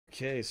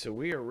Okay, so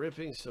we are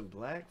ripping some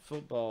black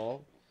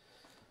football.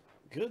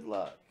 Good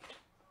luck.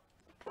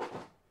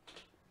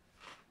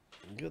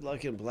 Good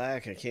luck in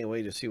black. I can't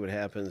wait to see what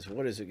happens.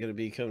 What is it going to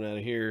be coming out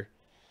of here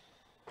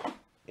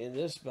in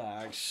this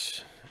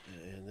box?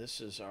 And this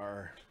is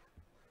our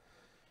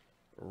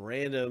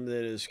random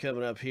that is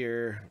coming up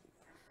here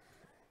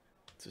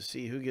to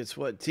see who gets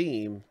what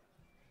team.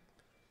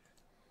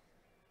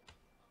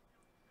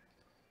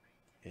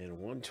 And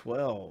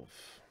 112.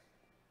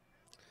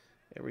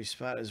 Every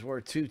spot is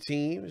worth 2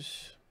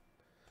 teams.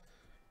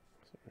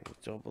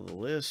 Double the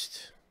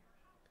list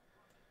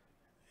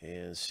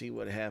and see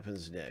what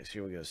happens next.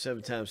 Here we go.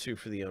 7 times through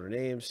for the owner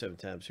names, 7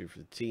 times through for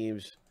the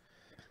teams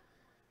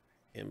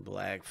in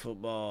black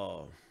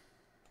football.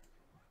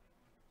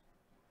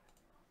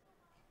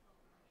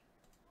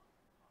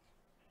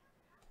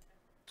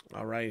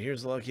 All right,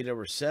 here's lucky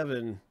number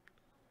 7.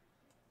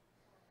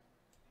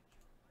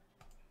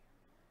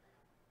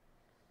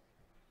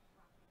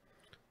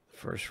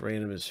 First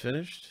random is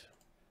finished.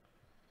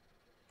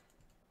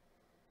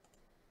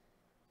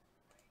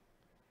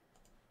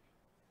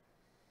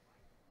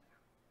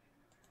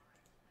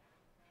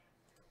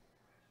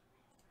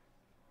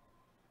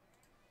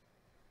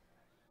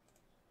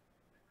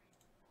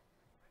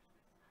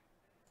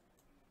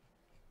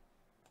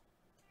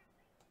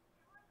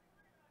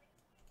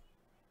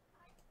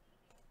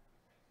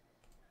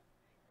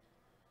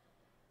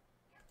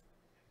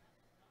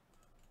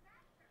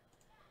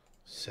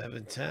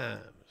 Seven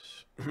times.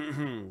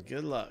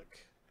 Good luck.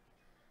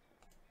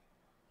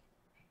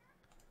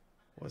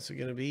 What's it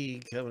going to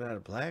be coming out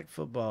of black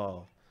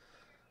football?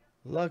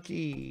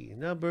 Lucky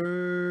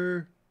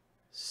number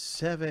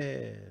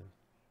 7.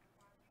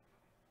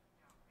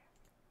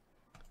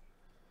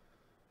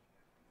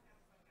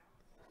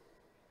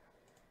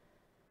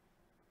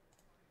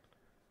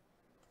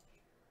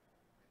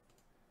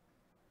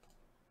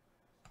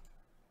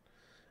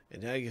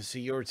 And now you can see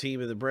your team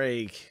in the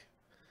break.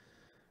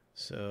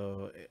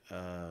 So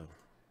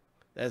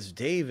that's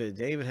David.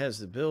 David has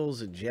the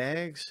Bills and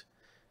Jags.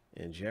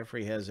 And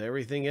Jeffrey has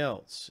everything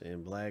else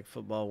in black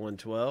football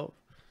 112.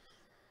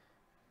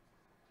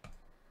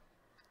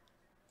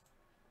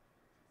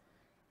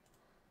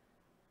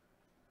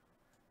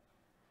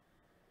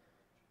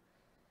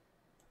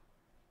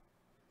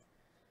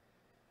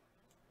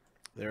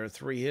 There are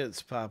 3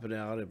 hits popping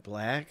out in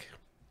black.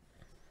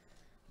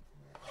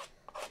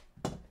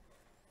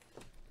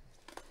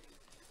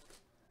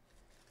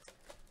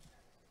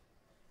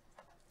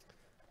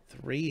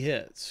 Three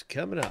hits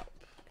coming up.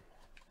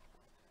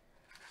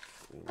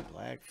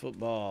 Black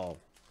football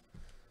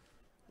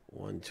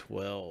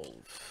 112.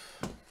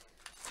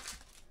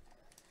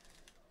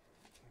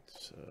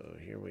 So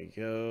here we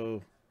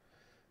go.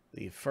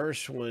 The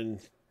first one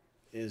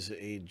is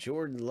a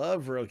Jordan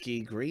Love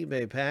rookie, Green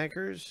Bay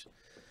Packers.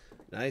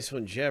 Nice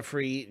one,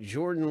 Jeffrey.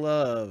 Jordan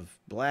Love,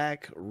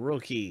 black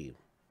rookie.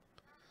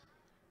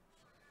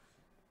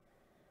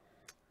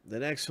 The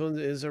next one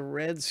is a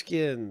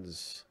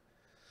Redskins.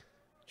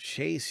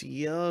 Chase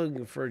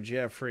Young for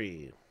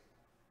Jeffrey.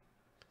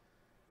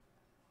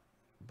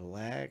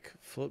 Black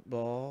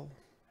football.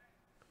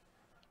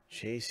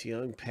 Chase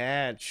Young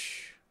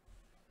patch.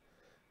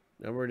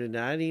 Number to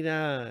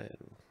 99.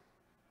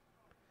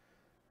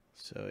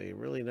 So a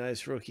really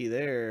nice rookie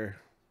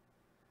there.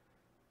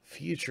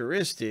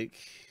 Futuristic.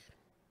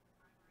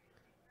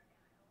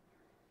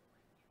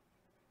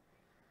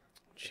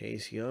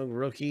 Chase Young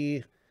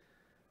rookie.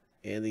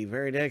 And the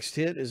very next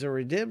hit is a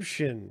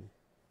redemption.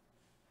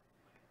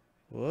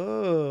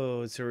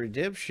 Whoa, it's a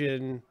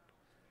redemption.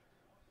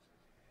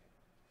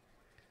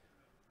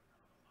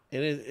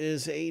 And it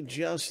is a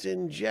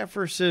Justin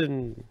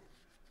Jefferson.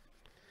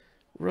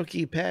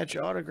 Rookie patch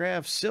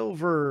autograph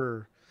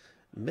silver.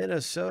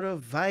 Minnesota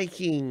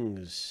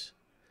Vikings.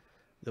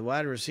 The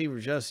wide receiver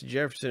Justin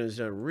Jefferson has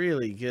done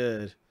really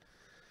good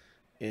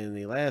in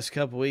the last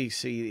couple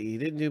weeks. He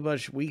didn't do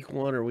much week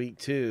 1 or week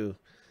 2.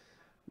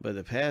 But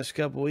the past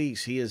couple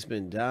weeks he has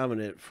been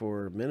dominant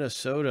for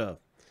Minnesota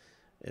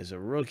as a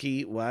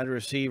rookie wide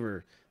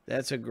receiver.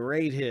 That's a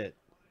great hit.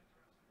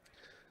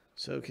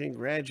 So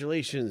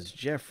congratulations,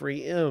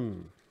 Jeffrey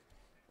M.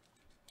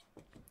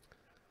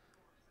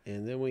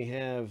 And then we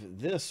have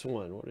this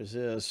one. What is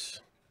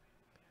this?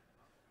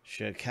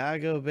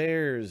 Chicago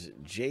Bears,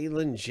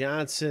 Jalen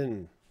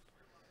Johnson.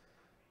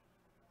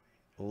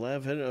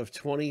 11 of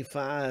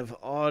 25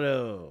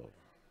 auto.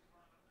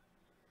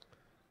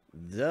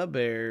 The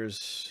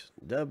Bears.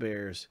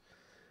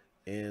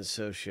 And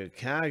so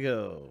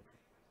Chicago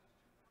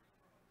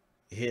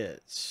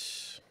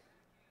hits.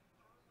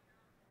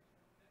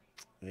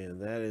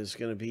 And that is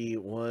going to be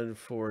one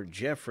for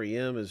Jeffrey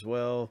M as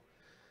well.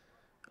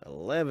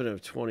 11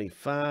 of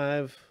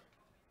 25.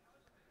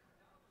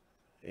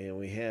 And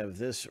we have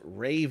this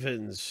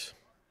Ravens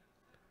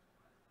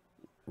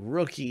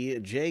rookie,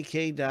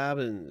 J.K.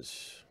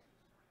 Dobbins.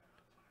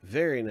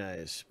 Very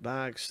nice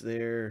box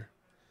there.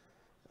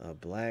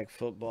 Black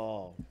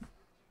football.